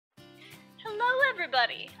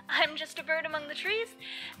everybody, I'm just a bird among the trees,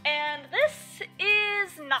 and this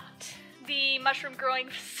is not the mushroom growing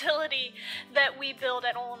facility that we build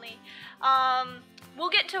at Olney.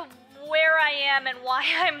 We'll get to where I am and why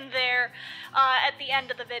I'm there at the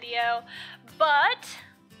end of the video, but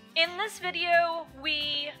in this video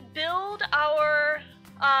we build our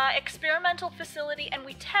experimental facility and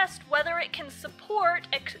we test whether it can support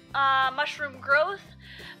mushroom growth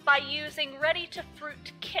by using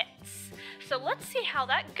ready-to-fruit kits. So let's see how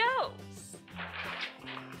that goes.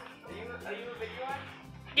 Are you a video on?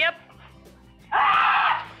 Yep.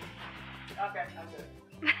 Ah! Okay, I'm good.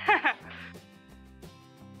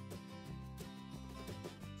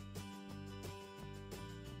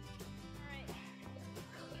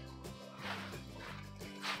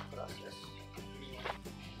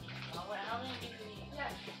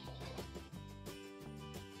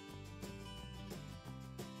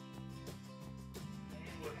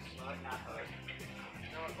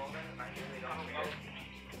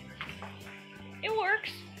 It works.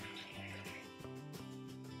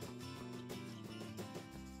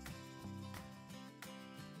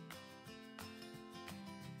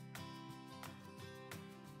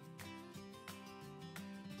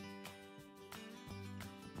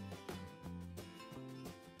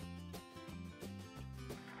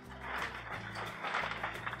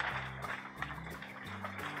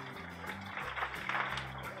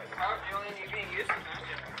 You only need being used to that.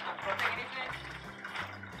 Not flipping anything?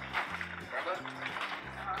 Rubber?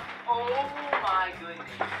 Oh my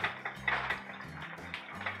goodness. What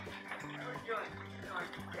are you doing?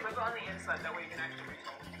 Flip it on the inside, that way you can actually reach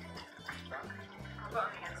home. Flip it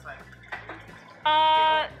on the inside.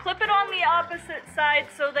 Clip it on the opposite side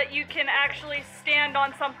so that you can actually stand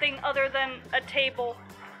on something other than a table.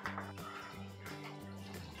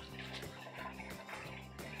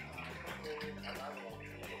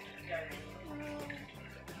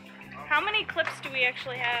 How many clips do we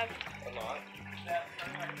actually have? A lot.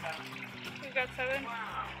 We've got 7.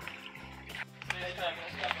 Wow.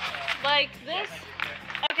 Like this?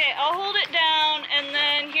 Okay, I'll hold it down and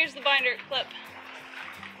then here's the binder clip.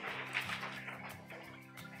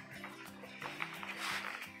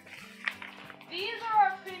 These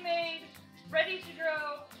are our pre-made,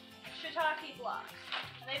 ready-to-grow shiitake blocks.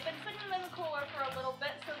 And they've been sitting in the cooler for a little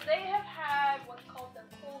bit, so they have had what's called their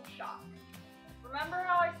cold shock. Remember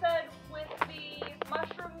how I said with the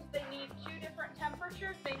mushrooms they need 2 different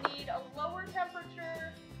temperatures? They need a lower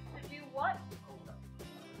temperature to do what?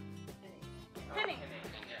 Pinning.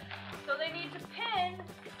 So they need to pin,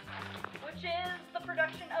 which is the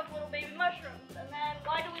production of little baby mushrooms. And then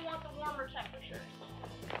why do we want the warmer temperatures?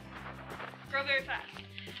 Grow very fast.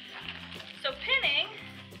 So pinning,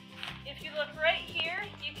 if you look right here,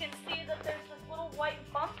 you can see that there's this little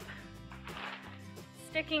white bump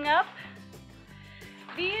sticking up.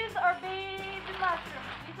 These are baby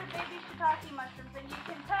mushrooms. These are baby shiitake mushrooms, and you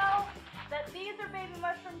can tell that these are baby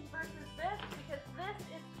mushrooms versus this because this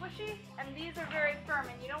is squishy and these are very firm,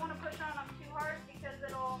 and you don't want to push on them too hard because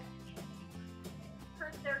it'll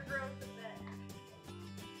hurt their growth a bit.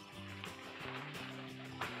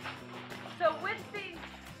 So with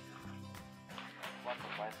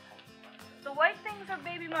the white things are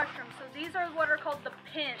baby mushrooms, so these are what are called the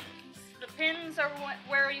pins. The pins are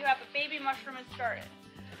where you have a baby mushroom and started.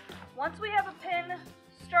 Once we have a pin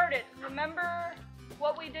started, remember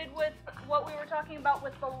what we did with what we were talking about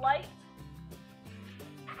with the light?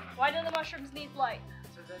 Why do the mushrooms need light?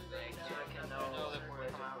 So then they know that we're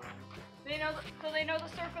come out. So they know the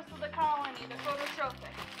surface of the colony, they're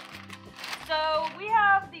phototrophic. So we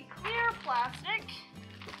have the clear plastic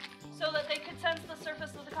so that they could sense the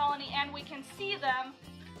surface of the colony and we can see them.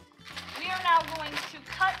 We are now going to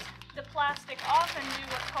cut the plastic off and do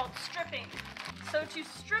what's called stripping. So to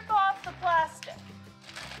strip off the plastic,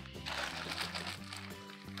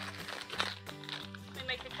 we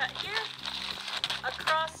make a cut here,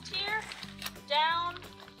 across here, down,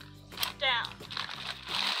 down.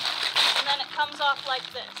 And then it comes off like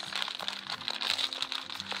this.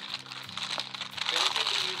 Maybe we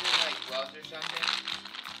can use it like gloves or something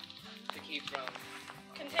to keep from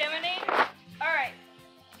Contaminate? Alright.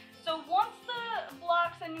 So once the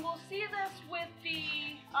blocks, and we'll see this with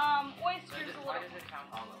the oysters a Why little. does it count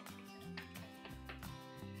hollow?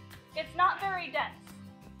 It's not very dense.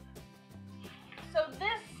 So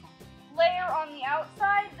this layer on the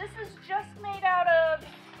outside, this is just made out of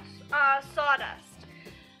sawdust.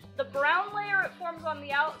 The brown layer it forms on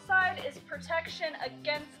the outside is protection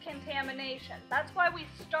against contamination. That's why we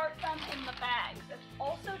start them in the bags. It's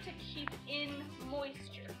also to keep in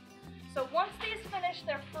moisture. So once these finish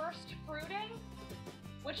their first fruiting,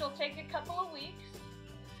 which will take a couple of weeks,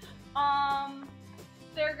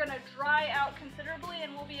 they're gonna dry out considerably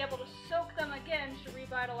and we'll be able to soak them again to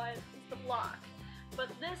revitalize the block. But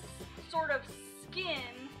this sort of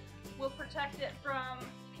skin will protect it from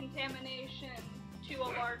contamination to a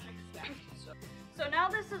large extent. So now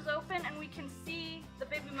this is open and we can see the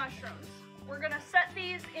baby mushrooms. We're gonna set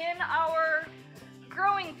these in our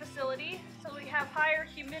growing facility so we have higher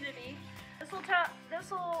humidity. This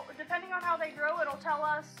will, depending on how they grow, it'll tell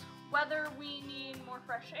us whether we need more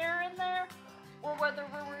fresh air in there or whether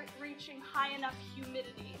we're reaching high enough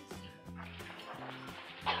humidities.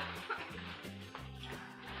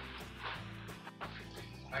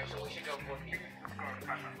 Alright, so we should go 4 feet.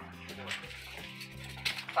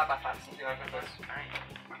 5 by 5, something like this. Alright.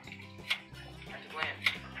 That's the plan.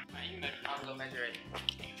 Alright, you measure. I'll go measure it.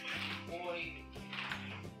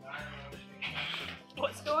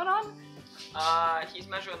 What's going on? He's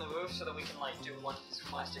measuring the roof so that we can like do one piece of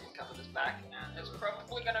plastic and cover this back. And it's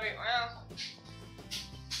probably gonna be, well,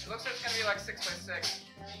 it looks like it's gonna be like 6 by 6.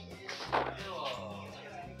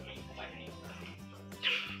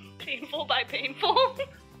 Painful by painful.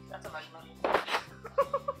 That's a measurement.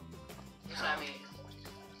 So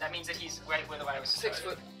that means that he's right where the wire was 6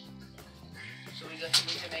 foot. So we need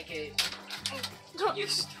to make it. How'd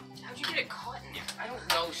you get it caught in there? I don't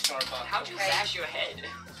know, Starbucks. How'd you bash your head?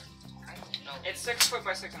 I don't know. It's 6 foot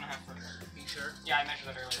by 6.5 foot. You sure? Yeah, I measured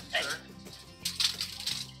that earlier. Sure.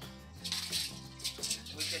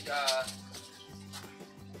 We could,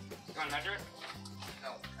 You wanna measure it? No,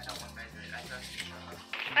 I don't wanna measure it. I trust you.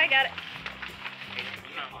 I got it. You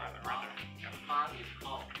don't have it right there.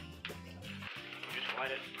 Oh. Just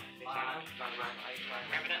light it.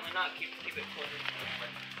 Evidently not. Keep it closer.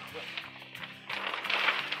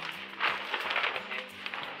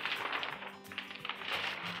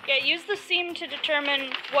 Yeah, use the seam to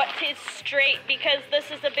determine what is straight because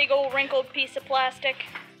this is a big old wrinkled piece of plastic.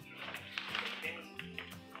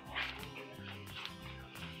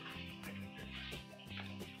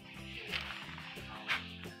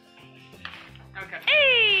 Okay.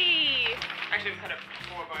 Hey! Actually, we cut it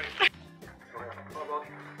 4 by.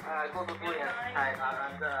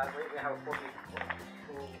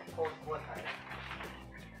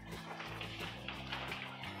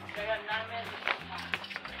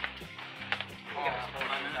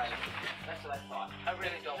 That's what I thought. I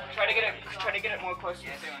really don't want to. Try to get it more close to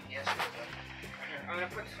the ceiling. Yes. Here, I'm gonna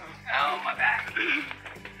put some. Ow, my back. So you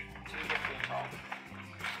get too tall.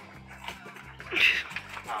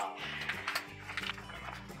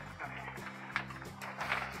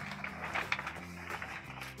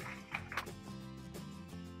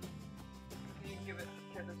 Can you give this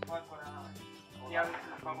one yeah, this is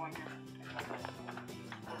bubbling here.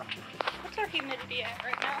 What's our humidity at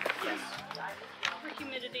right now? Yes. Our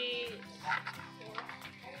humidity.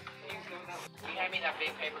 Can you hand me that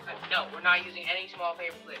big paper clip? No, we're not using any small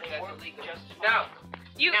paper clip. That's illegal. No.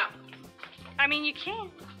 You. No. I mean, you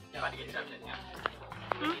can. No, I get something.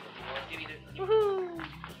 Hmm? Give me the. Woohoo!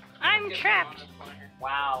 I'm trapped.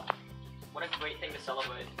 Wow. What a great thing to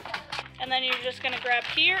celebrate. And then you're just gonna grab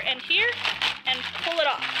here and pull it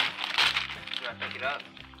off. Do I pick it up?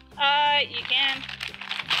 You can.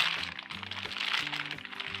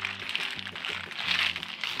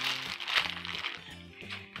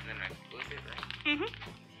 And then I flip it, right? Mm-hmm.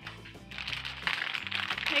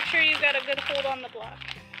 Make sure you've got a good hold on the block.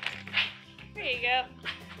 There you go.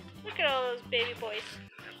 Look at all those baby boys.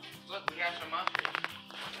 Look, we got some mustard.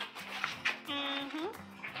 Mm-hmm.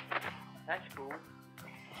 That's cool.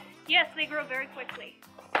 Yes, they grow very quickly.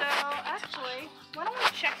 So, actually, why don't we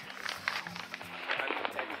check this?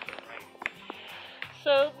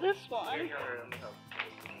 So, this one...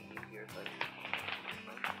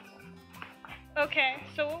 Okay,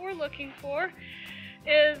 so what we're looking for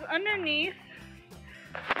is underneath,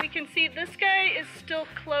 we can see this guy is still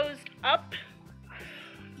closed up.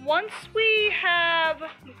 Once we have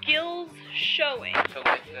gills showing. So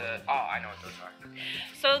like I know what those are.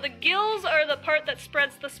 So the gills are the part that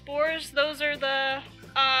spreads the spores. Those are the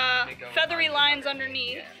feathery lines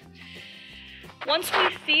underneath. Once we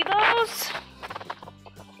see those,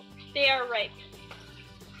 they are ripe.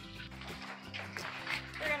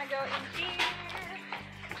 We're gonna go in here.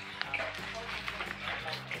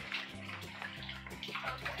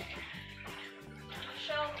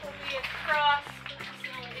 Shelf will be across the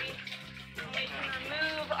facility. And we can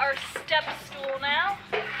remove our step stool now.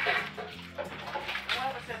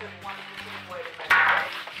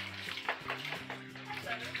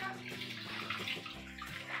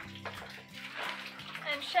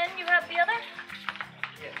 And Shen, you have the other?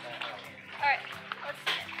 Yes, Alright, let's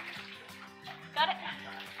see it. Got it?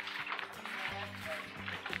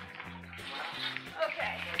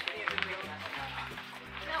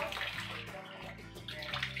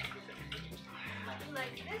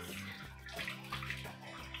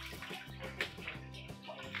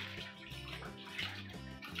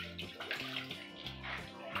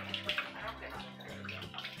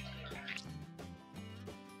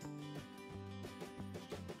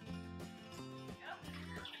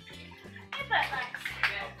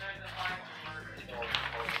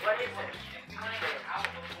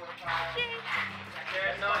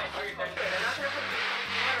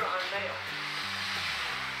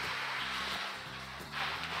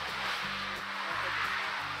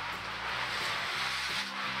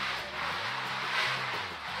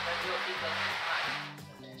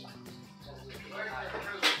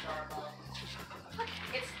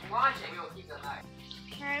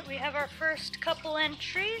 Alright, we have our first couple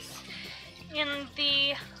entries in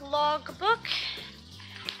the logbook.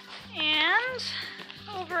 And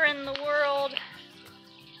over in the world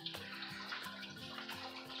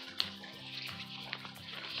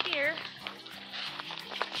here,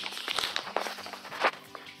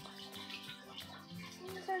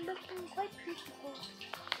 things are looking quite peaceful.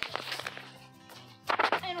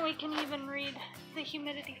 And we can even read the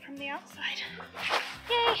humidity from the outside.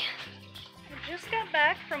 Yay! I just got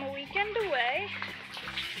back from a weekend away,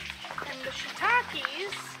 and the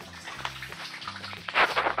shiitakes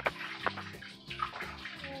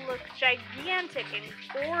look gigantic and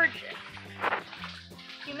gorgeous.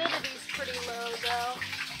 Humidity's pretty low though.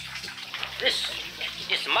 This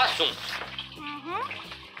is mushroom.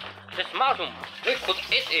 This mushroom, we could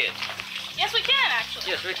eat it. Yes, we can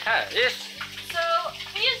actually. Yes, we can. Yes. So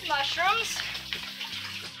these mushrooms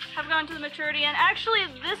have gone to the maturity, and actually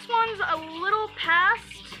this one's a little past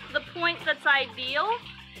the point that's ideal.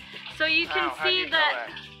 So you can see that.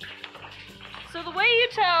 So the way you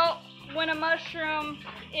tell when a mushroom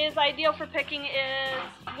is ideal for picking is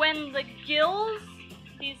when the gills,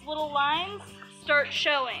 these little lines, start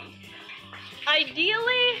showing.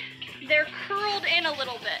 Ideally, they're curled in a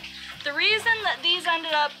little bit. The reason that these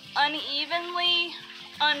ended up unevenly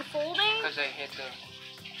unfolding, Because they hit the...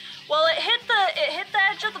 well, it hit the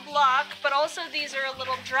edge of the block, but also these are a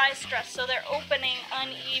little dry stressed, so they're opening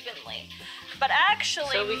unevenly. But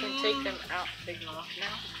actually, So we can take them out, take them off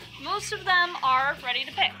now? most of them are ready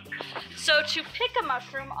to pick. So to pick a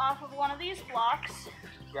mushroom off of one of these blocks,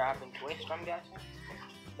 Grab and twist, I'm guessing?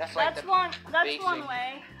 That's like that's the one basic.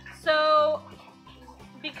 way. So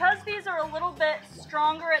because these are a little bit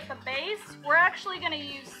stronger at the base, we're actually going to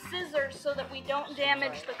use scissors so that we don't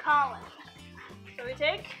damage the colony. So we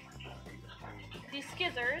take these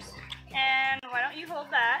scissors, and why don't you hold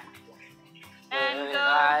that?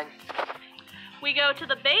 And we go to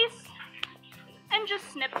the base and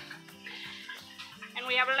just snip. And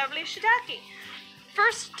we have a lovely shiitake.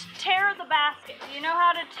 First, tear the basket. Do you know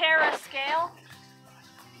how to tear a scale?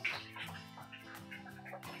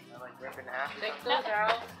 Like rip in half. Take those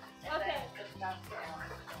out. Okay.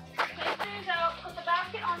 Take these out, put the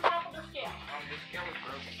basket on top of the scale.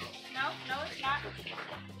 No, it's not.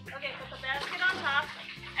 Okay, put the basket on top,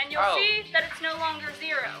 and you'll see that it's no longer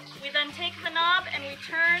 0. We then take the knob and we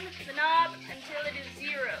turn the knob until it is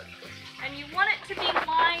 0'd. And you want it to be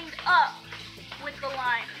lined up with the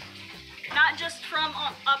line. Not just from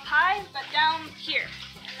up high, but down here.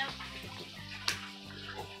 And then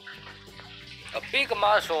A big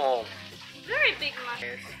mushroom. very big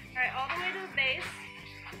mushroom. Alright, all the way to the base,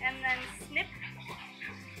 and then snip.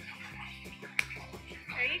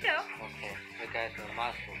 There you go. Okay, look at the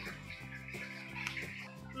mushroom.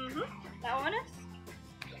 That one is.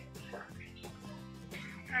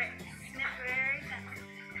 Alright, snip very gently.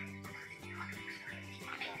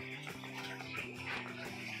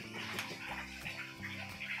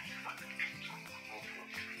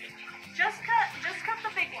 Just cut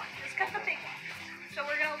the big one. Just cut the big one. So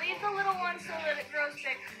we're gonna leave the little one so that it grows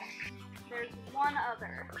bigger. There's one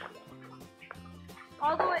other.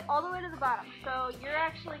 All the way to the bottom. So you're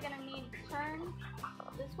actually gonna need to turn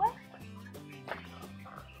this way.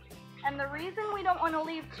 And the reason we don't want to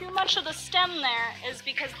leave too much of the stem there is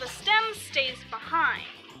because the stem stays behind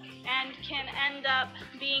and can end up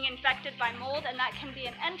being infected by mold, and that can be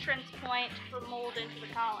an entrance point for mold into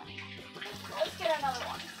the colony. Let's get another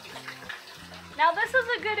one. Now this is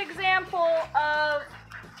a good example of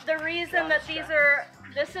the reason that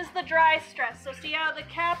this is the dry stress. So see how the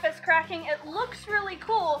cap is cracking? It looks really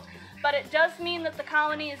cool, but it does mean that the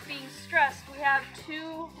colony is being stressed. We have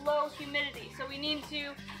too low humidity, so we need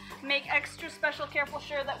to make extra special careful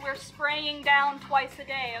sure that we're spraying down twice a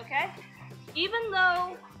day, okay? Even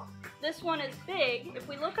though this one is big, if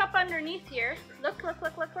we look up underneath here, look,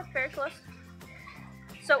 very close.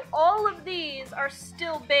 So all of these are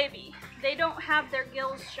still baby. They don't have their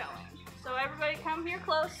gills showing. So everybody come here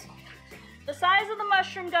close. The size of the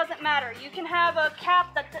mushroom doesn't matter. You can have a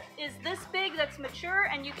cap that is this big that's mature,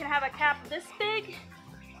 and you can have a cap this big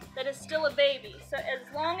that is still a baby. So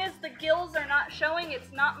as long as the gills are not showing,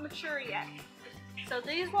 it's not mature yet. So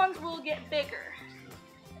these ones will get bigger.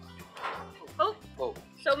 Oh,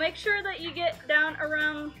 so make sure that you get down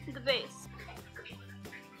around the base.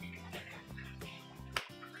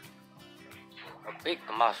 A big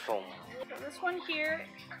mushroom. So this one here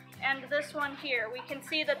and this one here, we can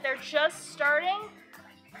see that they're just starting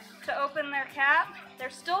to open their cap. They're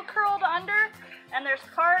still curled under, and there's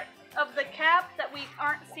part of the cap that we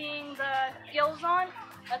aren't seeing the gills on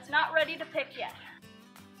that's not ready to pick yet.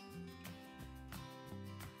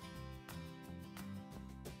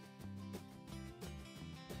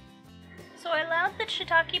 left the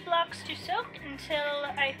shiitake blocks to soak until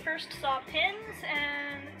I first saw pins,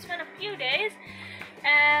 and it's been a few days.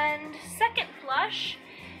 And second flush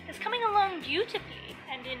is coming along beautifully,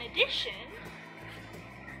 and in addition,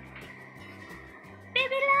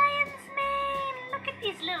 baby lion's mane! Look at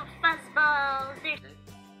these little fuzzballs.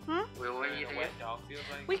 Will we eat it?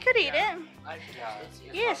 We could eat it. Yeah.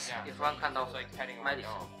 Yes. If one kind of like petting on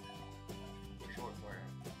medicine.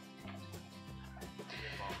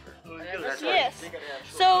 Yes.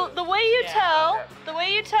 So the way you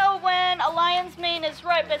tell when a lion's mane is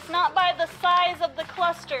ripe, it's not by the size of the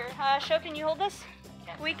cluster. Sho, can you hold this?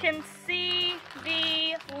 We can see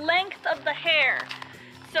the length of the hair.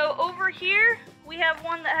 So over here we have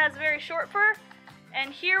one that has very short fur,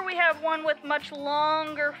 and here we have one with much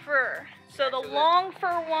longer fur. So the long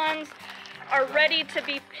fur ones are ready to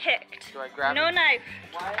be picked. Do I grab No it? knife.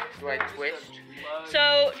 Do I twist?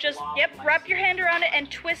 So just, wrap your hand around it and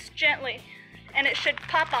twist gently, and it should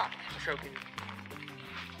pop off. Choking.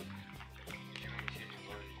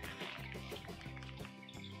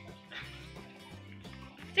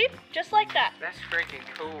 See? Just like that. That's freaking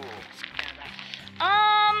cool.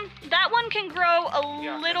 That one can grow a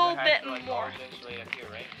little bit more.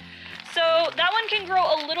 So that one can grow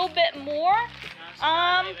a little bit more.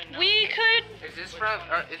 We could. Is this from?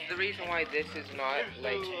 Is the reason why this is not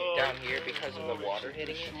like down here because of the water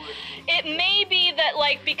hitting it? It may be that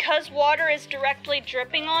because water is directly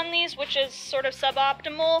dripping on these, which is sort of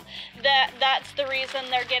suboptimal, that's the reason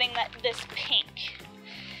they're getting this pink.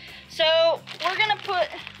 So we're gonna put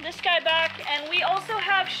this guy back, and we also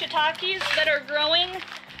have shiitakes that are growing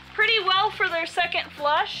pretty well for their second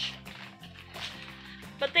flush,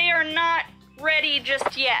 but they are not ready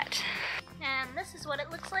just yet. And this is what it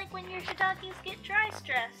looks like when your shiitakes get dry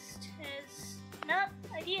stressed. It's not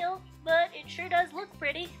ideal, but it sure does look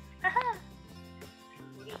pretty. Haha.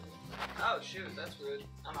 Oh shoot, that's rude.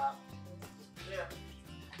 I'm out. Yeah.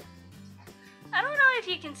 I don't know if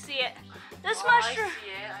you can see it. This mushroom.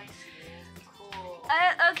 I see it. Cool.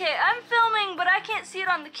 Okay, I'm filming, but I can't see it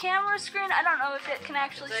on the camera screen. I don't know if it can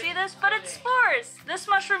actually see this, but it's spores. This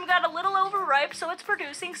mushroom got a little overripe, so it's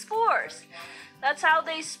producing spores. That's how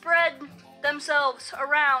they spread themselves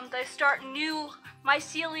around. They start new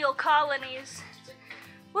mycelial colonies.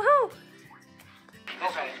 Woohoo!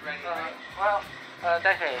 Okay.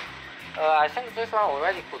 Definitely. I think this one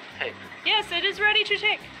already could take. Yes, it is ready to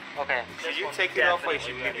take. Okay. Should you take it off or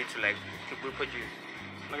should we need to to put you?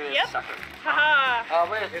 Look at this Yep. sucker. Haha.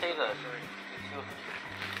 Where is Taylor?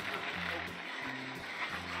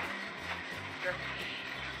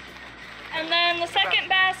 And then the second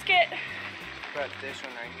basket. But this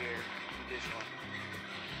one right here, this one.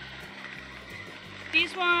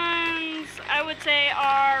 These ones, I would say,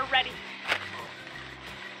 are ready.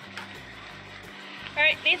 All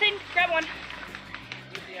right, Nathan, grab one.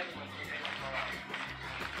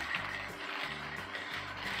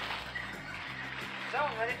 Is that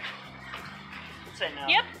one ready? Say no.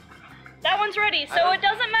 Yep, that one's ready. So it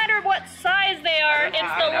doesn't matter what size they are, it's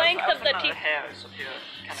the length of the teeth.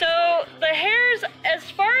 So the hairs, as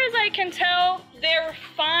far as I can tell, they're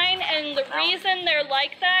fine, and the reason they're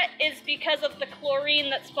like that is because of the chlorine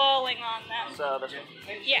that's falling on them. So this one.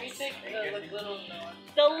 Yes.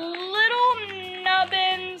 The little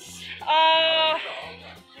nubbins,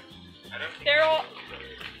 they're all,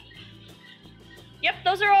 yep,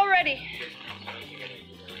 those are all ready.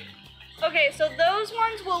 Okay, so those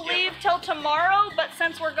ones we'll leave till tomorrow, but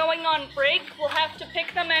since we're going on break, we'll have to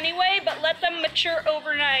pick them anyway, but let them mature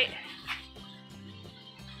overnight.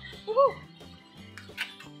 Woohoo!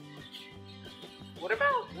 What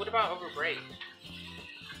about over break?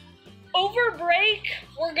 Over break,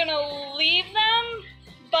 we're gonna leave them,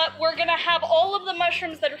 but we're gonna have all of the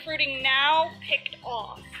mushrooms that are fruiting now picked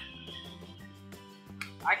off.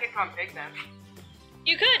 I can come pick them.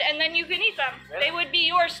 You could, and then you can eat them. Really? They would be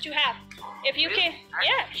yours to have. If you Really? can,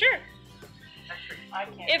 yeah, sure. I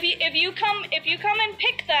can't. If you come and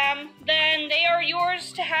pick them, then they are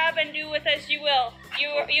yours to have and do with as you will.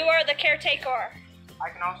 You are the caretaker. I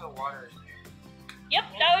can also water it. Yep,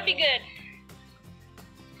 that would be good.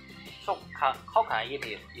 So how can I eat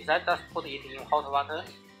it? Is that just put it in hot water?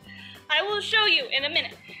 I will show you in a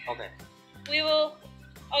minute. Okay.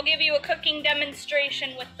 I'll give you a cooking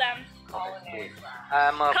demonstration with them. Okay.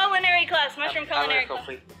 Culinary class, mushroom culinary I'm so class.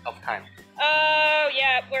 free of time. Oh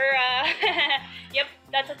yeah, we're yep,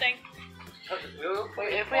 that's a thing.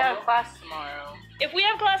 If we have class tomorrow. If we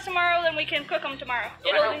have class tomorrow, then we can cook them tomorrow.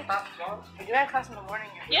 It'll be, We do have class in the morning.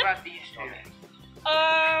 Yep. What about these two?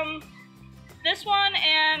 this one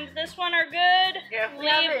and this one are good. Yeah, if we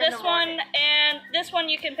have Leave it in this the one morning. and this one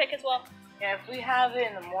you can pick as well. Yeah, if we have it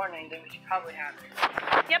in the morning, then we should probably have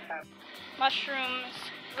it. Yep. Mushrooms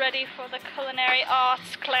ready for the culinary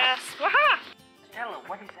arts class. Waha! Stella,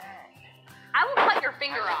 what is that? I will cut your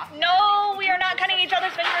finger off. No, we are not cutting each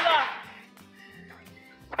other's fingers off.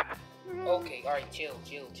 Okay, alright, chill.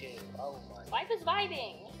 Oh my. Life is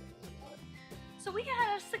vibing. So we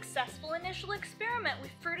had a successful initial experiment. We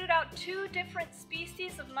fruited out 2 different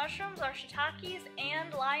species of mushrooms, our shiitakes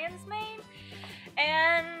and lion's mane.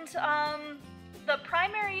 And the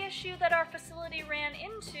primary issue that our facility ran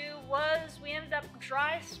into was we ended up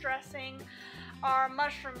dry stressing our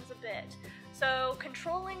mushrooms a bit. So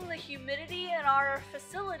controlling the humidity in our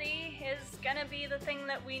facility is gonna be the thing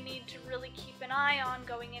that we need to really keep an eye on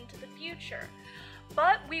going into the future.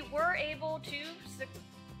 But we were able to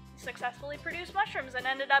successfully produce mushrooms and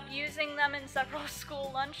ended up using them in several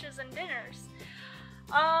school lunches and dinners.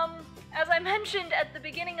 As I mentioned at the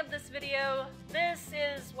beginning of this video, this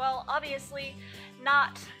is, well, obviously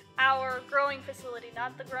not our growing facility,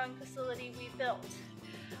 not the growing facility we built.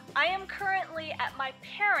 I am currently at my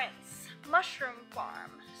parents' mushroom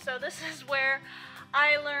farm, so this is where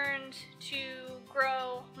I learned to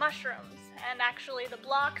grow mushrooms, and actually the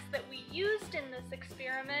blocks that we used in this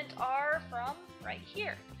experiment are from right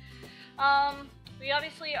here. We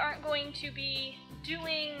obviously aren't going to be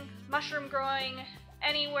doing mushroom growing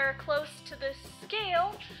anywhere close to this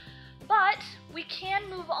scale, but we can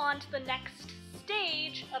move on to the next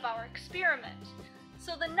stage of our experiment.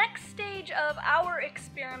 So the next stage of our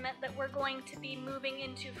experiment that we're going to be moving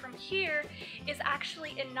into from here is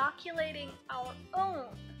actually inoculating our own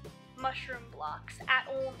mushroom blocks at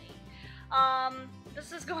Olney.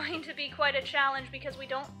 This is going to be quite a challenge because we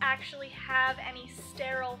don't actually have any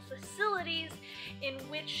sterile facilities in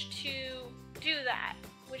which to do that,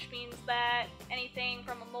 which means that anything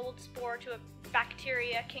from a mold spore to a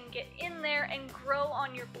bacteria can get in there and grow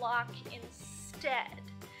on your block instead.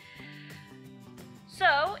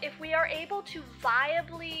 So if we are able to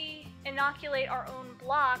viably inoculate our own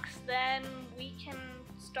blocks, then we can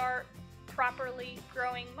start properly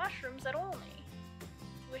growing mushrooms at Olney,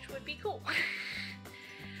 which would be cool.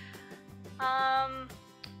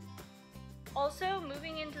 Also,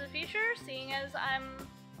 moving into the future, seeing as I'm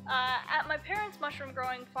at my parents' mushroom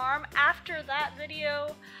growing farm, after that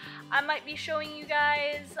video, I might be showing you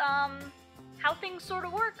guys how things sort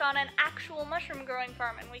of work on an actual mushroom growing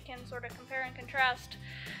farm, and we can sort of compare and contrast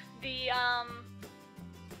the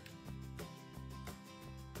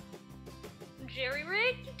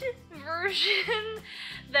jerry-rigged version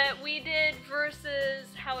that we did versus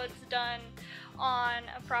how it's done on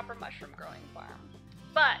a proper mushroom growing farm.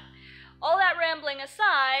 But all that rambling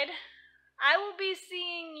aside, I will be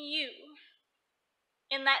seeing you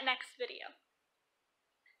in that next video.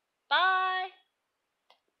 Bye!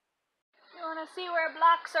 You wanna see where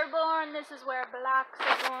blocks are born? This is where blocks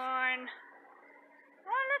are born.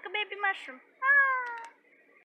 Oh, look, a baby mushroom. Ah!